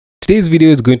Today's video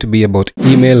is going to be about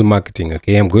email marketing.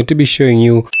 Okay, I'm going to be showing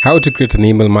you how to create an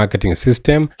email marketing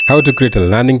system, how to create a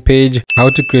landing page, how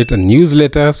to create a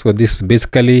newsletter. So this is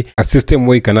basically a system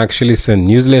where you can actually send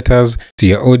newsletters to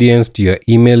your audience, to your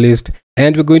email list.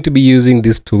 And we're going to be using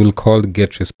this tool called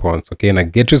GetResponse. Okay, now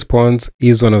GetResponse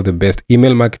is one of the best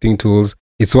email marketing tools.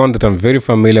 It's one that I'm very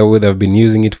familiar with. I've been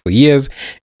using it for years.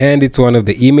 And it's one of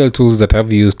the email tools that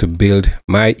I've used to build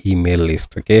my email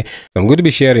list. Okay, so I'm going to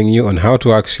be sharing you on how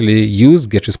to actually use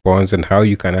GetResponse and how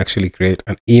you can actually create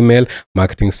an email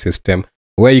marketing system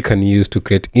where you can use to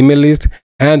create email lists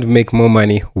and make more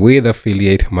money with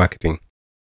affiliate marketing.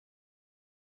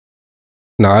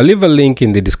 Now, I'll leave a link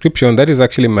in the description. That is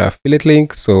actually my affiliate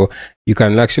link. So you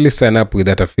can actually sign up with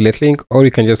that affiliate link, or you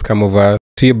can just come over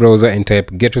to your browser and type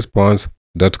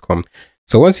getresponse.com.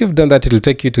 So once you've done that, it will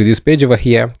take you to this page over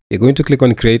here. You're going to click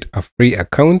on create a free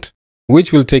account,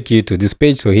 which will take you to this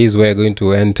page. So here's where you're going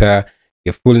to enter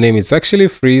your full name. It's actually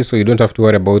free, so you don't have to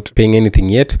worry about paying anything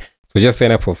yet. So just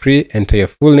sign up for free, enter your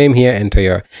full name here, enter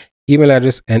your email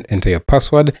address and enter your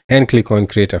password and click on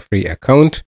create a free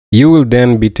account. You will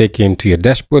then be taken to your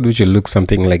dashboard, which will look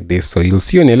something like this. So you'll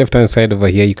see on your left hand side over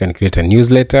here, you can create a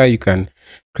newsletter, you can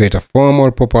create a form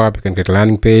or pop-up, you can create a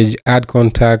landing page, add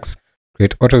contacts,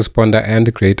 create autoresponder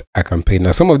and create a campaign.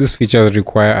 Now, some of these features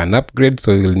require an upgrade,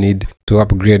 so you'll need to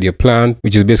upgrade your plan,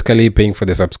 which is basically paying for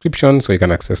the subscription so you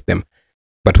can access them.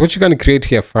 But what you can create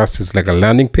here first is like a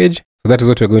landing page. So that is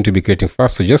what we're going to be creating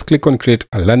first. So just click on create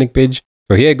a landing page.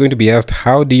 So here you're going to be asked,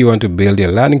 how do you want to build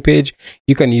your landing page?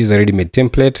 You can use a ready-made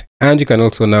template, and you can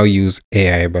also now use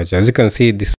AI. But as you can see,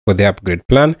 this is for the upgrade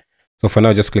plan. So for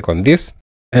now, just click on this.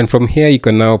 And from here, you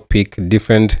can now pick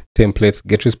different templates.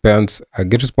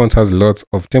 GetResponse has lots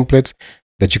of templates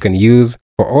that you can use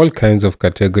for all kinds of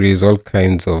categories, all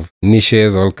kinds of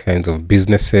niches, all kinds of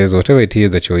businesses, whatever it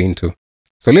is that you're into.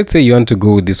 So let's say you want to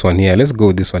go with this one here. Let's go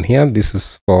with this one here. This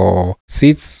is for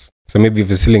seats. So maybe if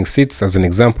you're selling seats as an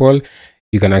example,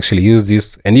 you can actually use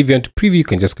this. And if you want to preview, you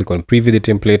can just click on preview the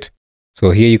template.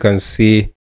 So here you can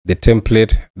see the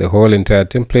template, the whole entire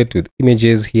template with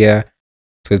images here.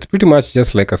 So it's pretty much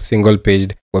just like a single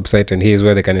paged website, and here's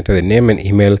where they can enter the name and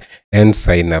email and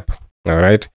sign up. All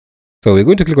right. So we're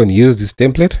going to click on use this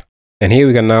template, and here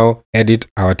we can now edit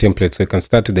our template. So you can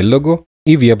start with the logo.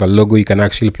 If you have a logo, you can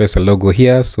actually place a logo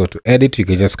here. So to edit, you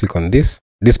can just click on this.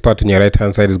 This part on your right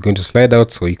hand side is going to slide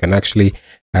out, so you can actually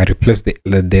replace the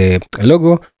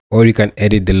logo, or you can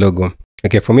edit the logo.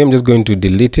 Okay, for me, I'm just going to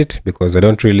delete it because I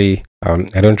don't really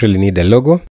need the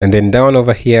logo. And then down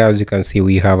over here, as you can see,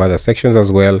 we have other sections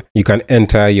as well. You can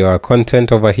enter your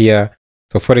content over here.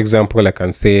 So for example, I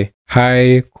can say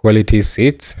high quality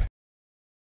seats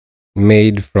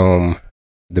made from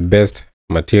the best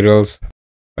materials.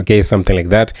 Okay, something like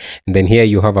that. And then here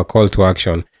you have a call to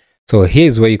action. So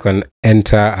here's where you can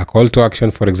enter a call to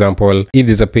action. For example, if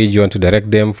there's a page you want to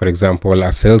direct them, for example,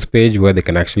 a sales page where they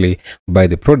can actually buy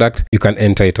the product, you can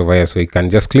enter it over here. So you can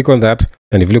just click on that.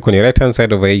 And if you look on your right hand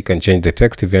side over here, you can change the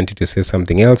text. If you wanted to say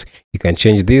something else, you can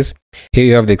change this. Here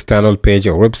you have the external page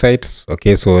or websites.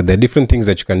 Okay, so there are different things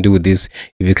that you can do with this.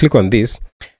 If you click on this,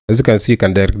 as you can see, you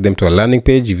can direct them to a landing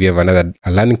page. If you have a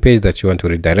landing page that you want to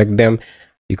redirect them,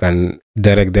 you can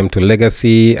direct them to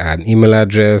legacy, an email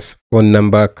address, phone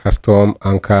number, custom,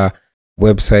 anchor,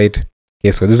 website.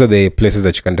 Okay, so these are the places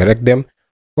that you can direct them.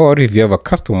 Or if you have a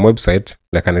custom website,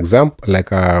 like an example,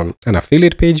 like an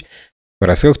affiliate page or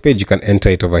a sales page, you can enter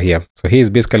it over here. So here's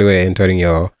basically where you're entering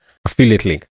your affiliate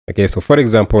link. Okay, so for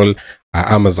example,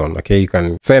 Amazon. Okay, you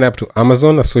can sign up to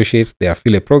Amazon Associates, the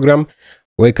affiliate program,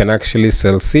 where you can actually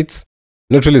sell seats.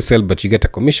 Not really sell, but you get a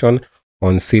commission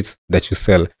on seats that you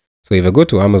sell. So if I go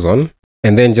to Amazon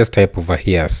and then just type over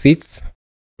here seats,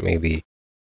 maybe,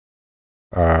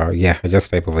 yeah, I just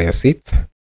type over here seats.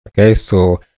 Okay,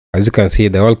 so as you can see,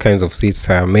 there are all kinds of seats.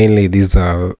 Mainly these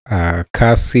are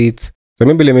car seats. So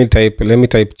maybe let me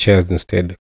type chairs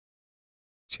instead.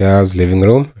 Chairs, living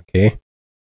room. Okay,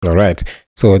 all right.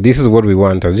 So this is what we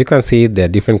want. As you can see, there are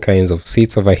different kinds of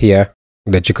seats over here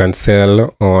that you can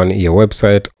sell on your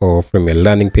website or from your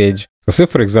landing page. So say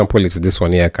for example, it's this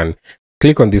one here. I can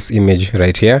click on this image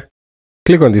right here.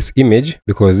 Click on this image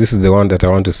because this is the one that I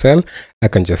want to sell. I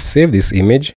can just save this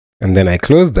image and then I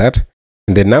close that.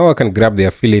 And then now I can grab the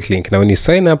affiliate link. Now, when you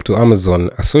sign up to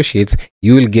Amazon Associates,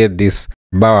 you will get this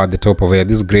bar at the top over here,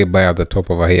 this gray bar at the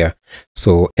top over here.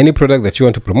 So any product that you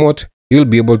want to promote, you'll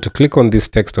be able to click on this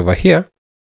text over here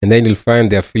and then you'll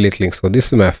find the affiliate link. So this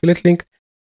is my affiliate link.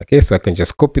 Okay, so I can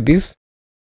just copy this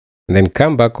and then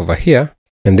come back over here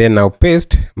and then now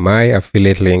paste my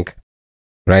affiliate link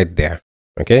right there.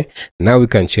 Okay, now we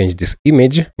can change this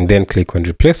image and then click on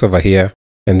replace over here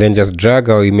and then just drag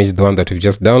our image, the one that we've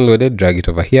just downloaded, drag it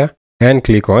over here and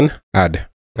click on add.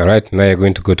 All right, now you're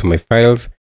going to go to my files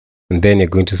and then you're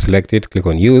going to select it, click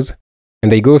on use, and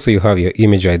there you go. So you have your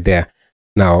image right there.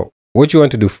 Now, what you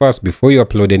want to do first before you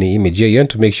upload any image here, you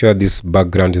want to make sure this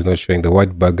background is not showing, the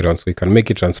white background, so you can make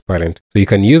it transparent. So you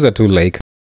can use a tool like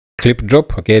clip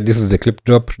drop. Okay, this is the clip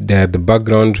drop, the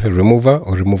background remover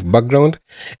or remove background,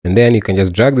 and then you can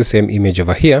just drag the same image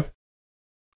over here.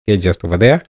 Okay, just over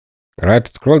there. All right,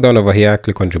 scroll down over here,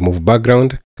 click on remove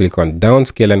background, click on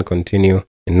downscale and continue,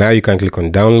 and now you can click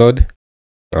on download.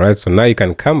 All right, so now you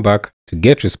can come back to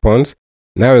GetResponse.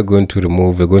 Now we're going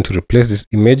to replace this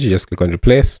image. Just click on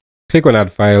replace, click on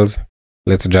add files.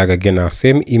 Let's drag again our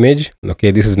same image.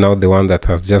 Okay, this is now the one that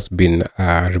has just been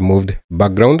removed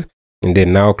background, and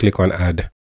then now click on add.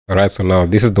 All right, so now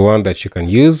this is the one that you can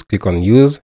use. Click on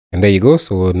use, and there you go.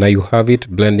 So now you have it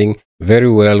blending very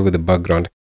well with the background.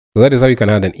 So that is how you can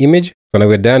add an image. So now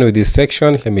we're done with this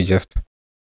section. Let me just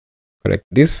correct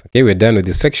this. Okay, we're done with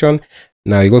this section.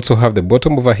 Now you also have the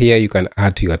bottom over here. You can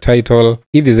add to your title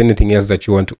if there's anything else that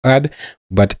you want to add.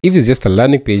 But if it's just a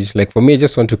landing page, like for me, I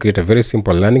just want to create a very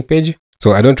simple landing page.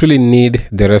 So I don't really need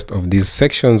the rest of these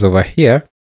sections over here.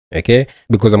 Okay,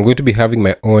 because I'm going to be having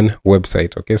my own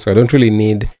website. Okay, so I don't really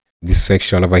need this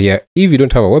section over here. If you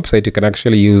don't have a website, you can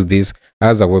actually use this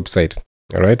as a website.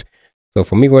 All right. So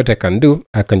for me, what I can do,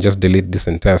 I can just delete this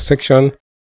entire section.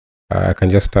 I can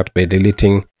just start by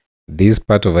deleting this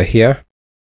part over here.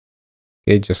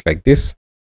 Okay, just like this.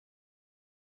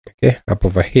 Okay, up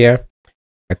over here,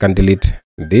 I can delete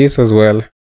this as well.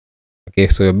 Okay,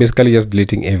 so you're basically just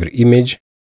deleting every image.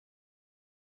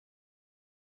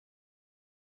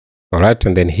 All right,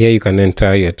 and then here you can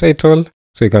enter your title.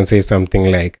 So you can say something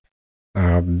like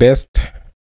best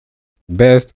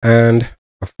and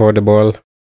affordable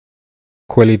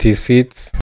quality seats.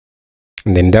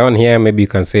 And then down here, maybe you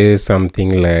can say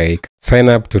something like sign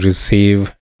up to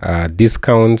receive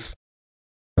discounts.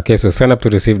 Okay, so sign up to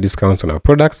receive discounts on our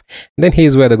products. And then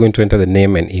here's where they're going to enter the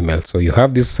name and email. So you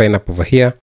have this sign up over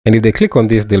here. And if they click on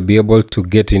this, they'll be able to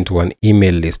get into an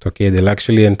email list. Okay, they'll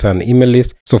actually enter an email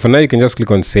list. So for now, you can just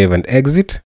click on save and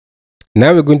exit.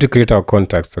 Now we're going to create our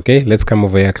contacts. Okay, let's come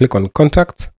over here, click on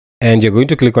contacts, and you're going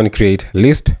to click on create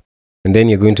list. And then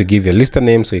you're going to give your list a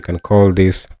name. So you can call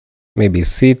this maybe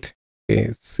seat,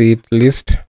 okay, seat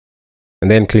list,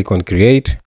 and then click on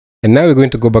create. And now we're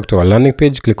going to go back to our landing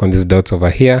page, click on these dots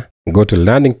over here, go to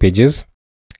landing pages.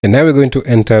 And now we're going to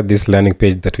enter this landing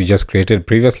page that we just created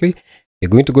previously. You're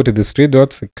going to go to these three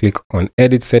dots, click on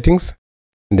edit settings.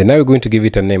 And then now we're going to give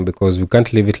it a name because we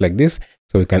can't leave it like this.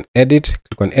 So we can edit,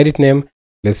 click on edit name.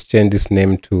 Let's change this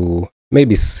name to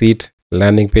maybe seat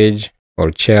landing page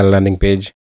or chair landing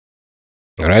page.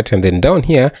 All right, and then down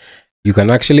here, you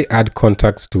can actually add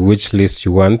contacts to which list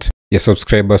you want your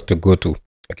subscribers to go to.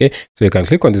 Okay, so you can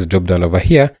click on this drop down over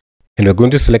here, and we're going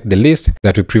to select the list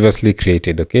that we previously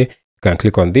created. Okay, you can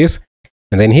click on this,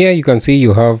 and then here you can see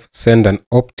you have send an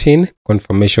opt-in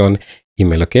confirmation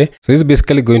email. Okay, so this is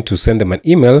basically going to send them an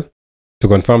email to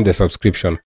confirm the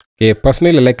subscription. Okay,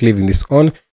 personally, I like leaving this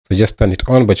on, so just turn it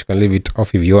on, but you can leave it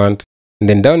off if you want. And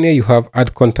then down here, you have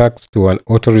add contacts to an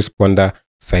autoresponder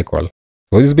cycle.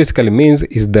 What this basically means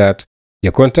is that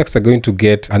your contacts are going to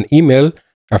get an email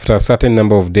after a certain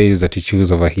number of days that you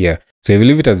choose over here. So if you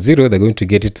leave it at 0, they're going to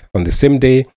get it on the same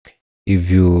day.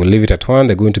 If you leave it at 1,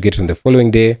 they're going to get it on the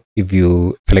following day. If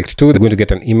you select 2, they're going to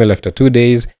get an email after 2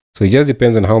 days. So it just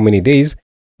depends on how many days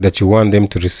that you want them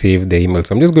to receive the email.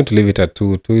 So I'm just going to leave it at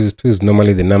 2. 2 is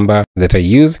normally the number that I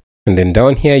use. And then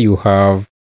down here, you have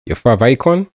your 5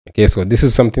 icon. Okay, so this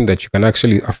is something that you can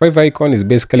actually, a 5 icon is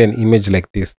basically an image like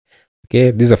this.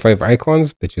 Okay, these are 5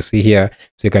 icons that you see here.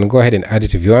 So you can go ahead and add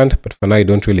it if you want, but for now you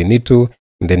don't really need to.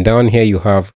 And then down here you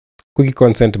have cookie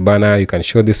consent banner. You can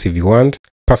show this if you want.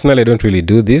 Personally, I don't really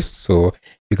do this, so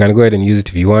you can go ahead and use it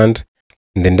if you want.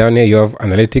 And then down here you have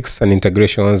analytics and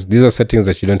integrations. These are settings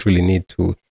that you don't really need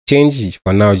to change.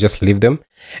 For now, just leave them.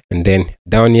 And then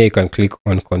down here you can click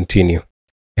on continue.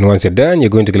 And once you're done, you're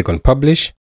going to click on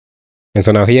publish. And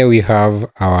so now here we have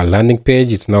our landing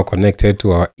page. It's now connected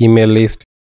to our email list.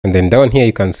 And then down here,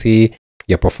 you can see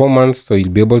your performance. So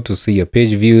you'll be able to see your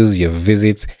page views, your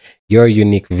visits, your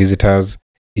unique visitors,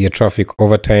 your traffic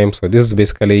over time. So this is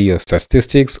basically your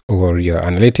statistics or your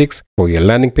analytics for your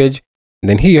landing page. And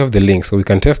then here you have the link. So we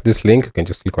can test this link. You can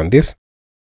just click on this.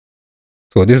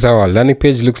 So this is how our landing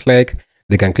page looks like.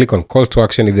 They can click on call to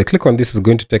action. If they click on this, it's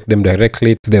going to take them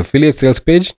directly to the affiliate sales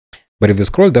page. But if they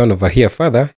scroll down over here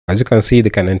further, as you can see, they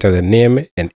can enter the name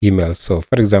and email. So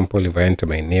for example, if I enter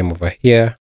my name over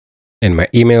here, and my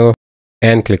email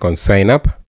and click on sign up.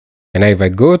 And now if I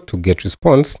go to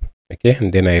GetResponse Okay,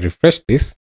 and then I refresh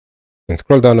this and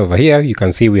scroll down over here. You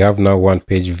can see we have now one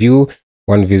page view,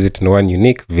 one visit, and one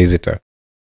unique visitor.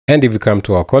 And if we come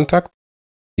to our contact,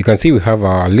 you can see we have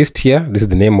our list here. This is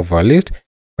the name of our list.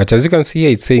 But as you can see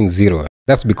here, it's saying 0.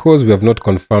 That's because we have not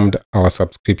confirmed our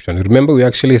subscription. Remember, we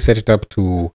actually set it up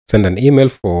to send an email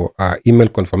for email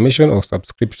confirmation or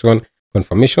subscription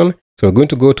confirmation. So we're going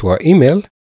to go to our email.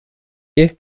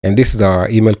 Okay, and this is our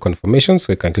email confirmation.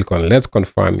 So you can click on let's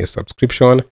confirm your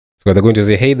subscription. So they're going to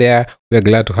say, hey there, we're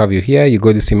glad to have you here. You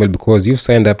got this email because you've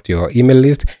signed up to your email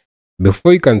list.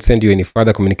 Before you can send you any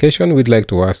further communication, we'd like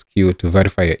to ask you to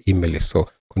verify your email list. So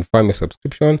confirm your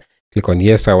subscription, click on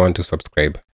yes, I want to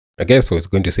subscribe. Okay, so it's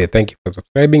going to say thank you for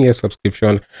subscribing. Your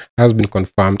subscription has been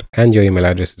confirmed and your email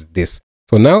address is this.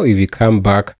 So now if you come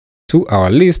back to our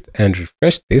list and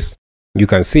refresh this, you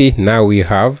can see now we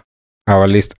have our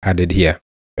list added here.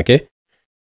 Okay,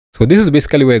 so this is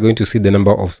basically where you're going to see the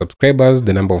number of subscribers,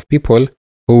 the number of people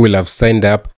who will have signed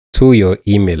up to your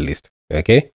email list.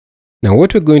 Okay, now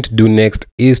what we're going to do next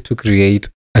is to create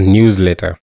a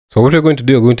newsletter. So what we're going to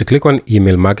do, you're going to click on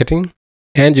email marketing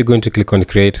and you're going to click on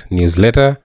create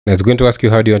newsletter. Now it's going to ask you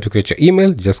how do you want to create your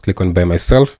email. Just click on by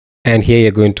myself, and here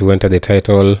you're going to enter the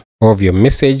title of your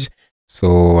message.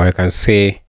 So I can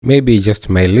say maybe just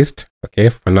my list, okay,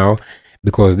 for now,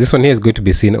 because this one here is going to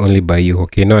be seen only by you.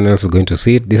 Okay, no one else is going to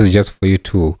see it. This is just for you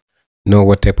to know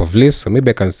what type of list. So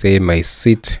maybe I can say my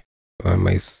seat, okay,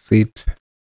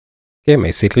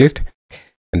 my seat list.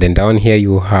 And then down here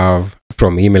you have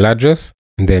from email address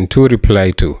and then to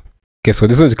reply to. Okay, so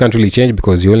this one you can't really change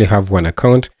because you only have one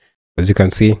account, as you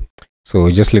can see. So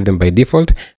just leave them by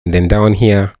default. And then down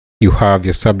here you have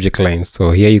your subject line.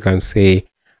 So here you can say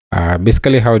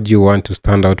basically how do you want to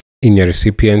stand out in your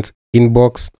recipient's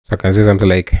inbox. So I can say something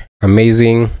like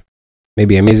amazing,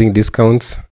 maybe amazing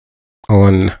discounts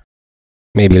on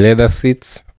maybe leather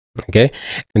seats. Okay,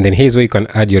 and then here's where you can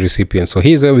add your recipients. So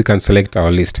here's where we can select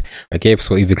our list. Okay,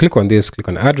 so if you click on this, click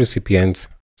on add recipients.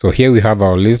 So here we have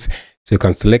our list. So you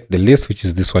can select the list, which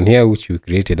is this one here, which we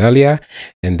created earlier.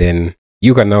 And then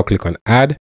you can now click on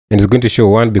add. And it's going to show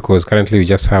one because currently we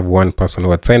just have one person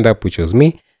who had signed up, which was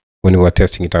me when we were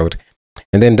testing it out.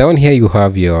 And then down here you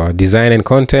have your design and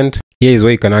content. Here is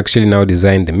where you can actually now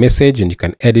design the message and you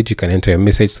can edit, you can enter your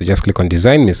message. So just click on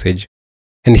design message.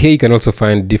 And here you can also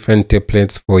find different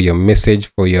templates for your message,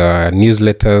 for your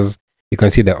newsletters. You can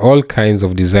see there are all kinds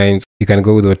of designs. You can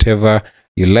go with whatever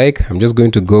you like. I'm just going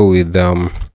to go with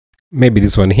maybe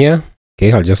this one here.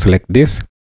 Okay, I'll just select this.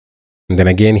 And then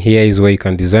again, here is where you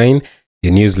can design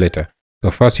your newsletter. So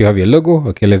first you have your logo.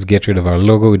 Okay, let's get rid of our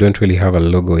logo. We don't really have a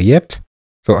logo yet.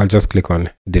 So I'll just click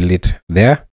on delete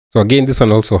there. So again, this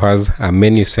one also has a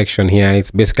menu section here.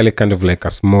 It's basically kind of like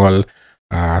a small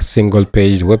single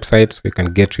page website. So you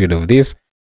can get rid of this.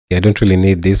 Okay, I don't really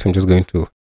need this. I'm just going to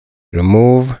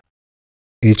remove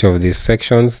each of these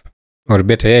sections, or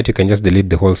better yet, you can just delete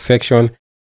the whole section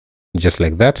just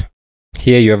like that.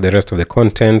 Here you have the rest of the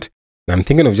content. I'm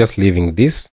thinking of just leaving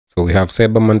this. So we have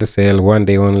Cyber Monday sale, 1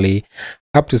 day only,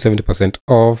 up to 70%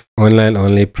 off, online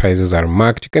only, prices are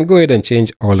marked. You can go ahead and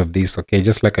change all of this. Okay,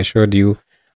 just like I showed you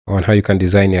on how you can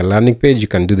design your landing page, you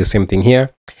can do the same thing here.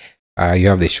 You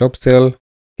have the shop sale.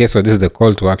 Okay, so this is the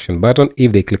call to action button.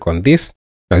 If they click on this,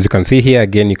 as you can see here,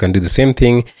 again, you can do the same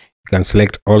thing. You can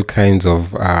select all kinds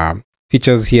of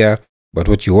features here. But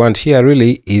what you want here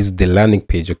really is the landing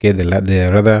page, okay?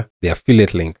 The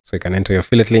affiliate link. So you can enter your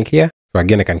affiliate link here. So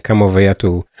again, I can come over here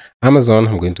to Amazon.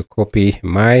 I'm going to copy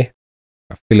my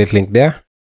affiliate link there.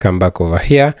 Come back over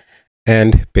here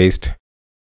and paste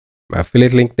my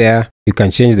affiliate link there. You can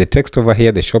change the text over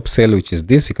here, the shop sale, which is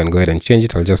this. You can go ahead and change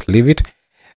it. I'll just leave it.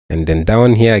 And then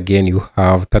down here again, you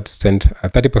have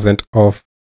 30% off.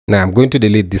 Now I'm going to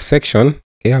delete this section.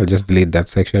 Okay, I'll just delete that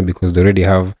section because they already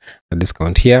have a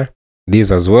discount here.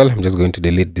 These as well, I'm just going to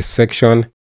delete this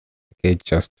section. Okay,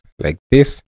 just like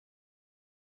this.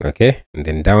 Okay, and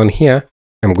then down here,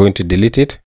 I'm going to delete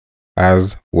it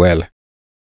as well.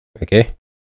 Okay,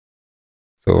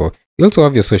 so you also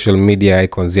have your social media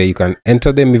icons here. You can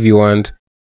enter them if you want.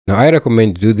 Now, I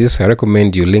recommend you do this. I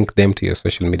recommend you link them to your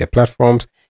social media platforms.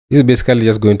 This is basically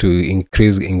just going to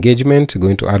increase engagement,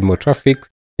 going to add more traffic.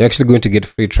 You're actually going to get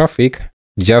free traffic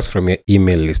just from your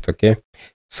email list. Okay,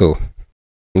 so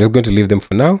I'm just going to leave them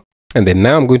for now. And then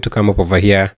now I'm going to come up over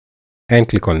here and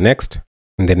click on next.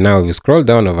 And then now if you scroll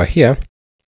down over here,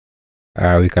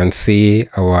 we can see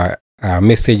our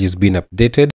message is being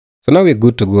updated. So now we're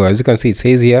good to go. As you can see, it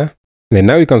says here. And then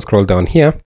now you can scroll down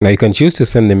here. Now you can choose to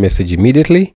send the message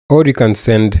immediately, or you can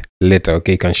send later.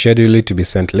 Okay, you can schedule it to be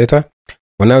sent later.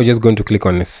 For now, we're just going to click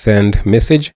on send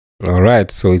message. All right,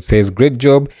 so it says great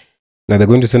job. Now they're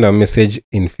going to send a message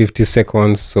in 50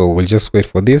 seconds. So we'll just wait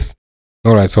for this.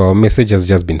 All right, so our message has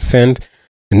just been sent.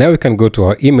 And now we can go to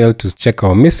our email to check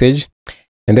our message.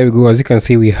 And there we go. As you can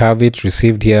see, we have it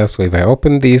received here. So if I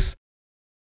open this,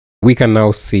 we can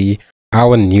now see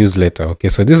our newsletter. Okay,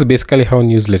 so this is basically how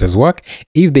newsletters work.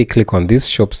 If they click on this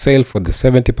shop sale for the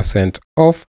 70%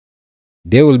 off,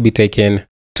 they will be taken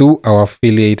to our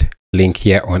affiliate link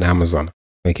here on Amazon.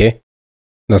 Okay,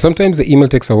 now sometimes the email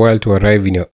takes a while to arrive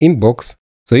in your inbox.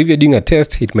 So if you're doing a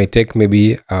test, it might take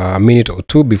maybe a minute or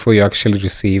two before you actually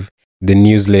receive the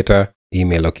newsletter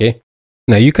email. Okay,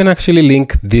 now you can actually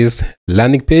link this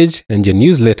landing page and your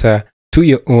newsletter to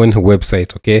your own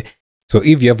website. Okay, so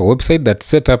if you have a website that's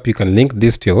set up, you can link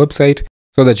this to your website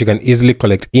so that you can easily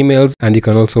collect emails, and you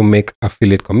can also make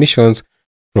affiliate commissions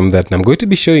from that. And I'm going to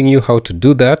be showing you how to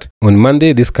do that on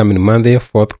Monday, this coming Monday,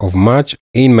 4th of March,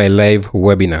 in my live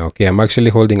webinar. Okay, I'm actually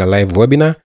holding a live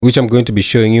webinar, which I'm going to be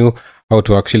showing you how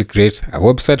to actually create a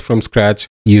website from scratch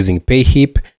using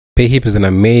PayHip. PayHip is an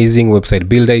amazing website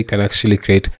builder. You can actually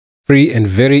create free and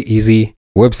very easy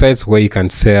websites where you can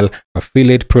sell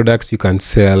affiliate products, you can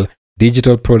sell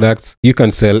digital products, you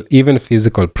can sell even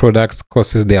physical products,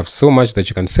 courses. They have so much that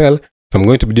you can sell. So I'm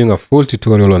going to be doing a full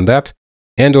tutorial on that,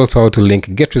 and also how to link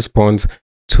GetResponse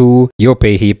to your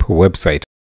PayHip website.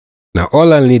 Now,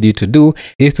 all I'll need you to do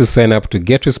is to sign up to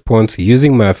GetResponse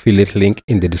using my affiliate link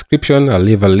in the description. I'll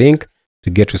leave a link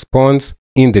to GetResponse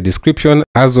in the description,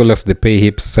 as well as the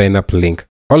PayHip sign up link.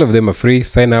 All of them are free.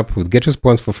 Sign up with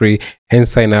GetResponse for free and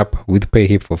sign up with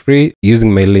PayHip for free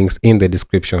using my links in the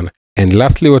description. And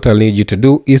lastly, what I'll need you to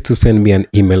do is to send me an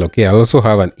email. Okay, I'll also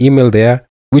have an email there,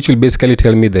 which will basically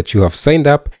tell me that you have signed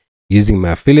up using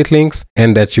my affiliate links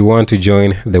and that you want to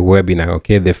join the webinar.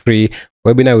 Okay, the free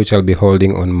webinar, which I'll be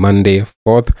holding on Monday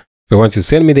 4th. So once you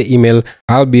send me the email,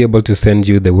 I'll be able to send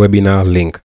you the webinar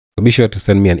link. So be sure to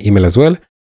send me an email as well.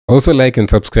 Also like and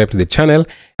subscribe to the channel.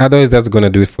 Otherwise, that's going to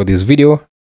do it for this video.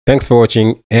 Thanks for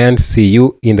watching, and see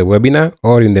you in the webinar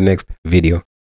or in the next video.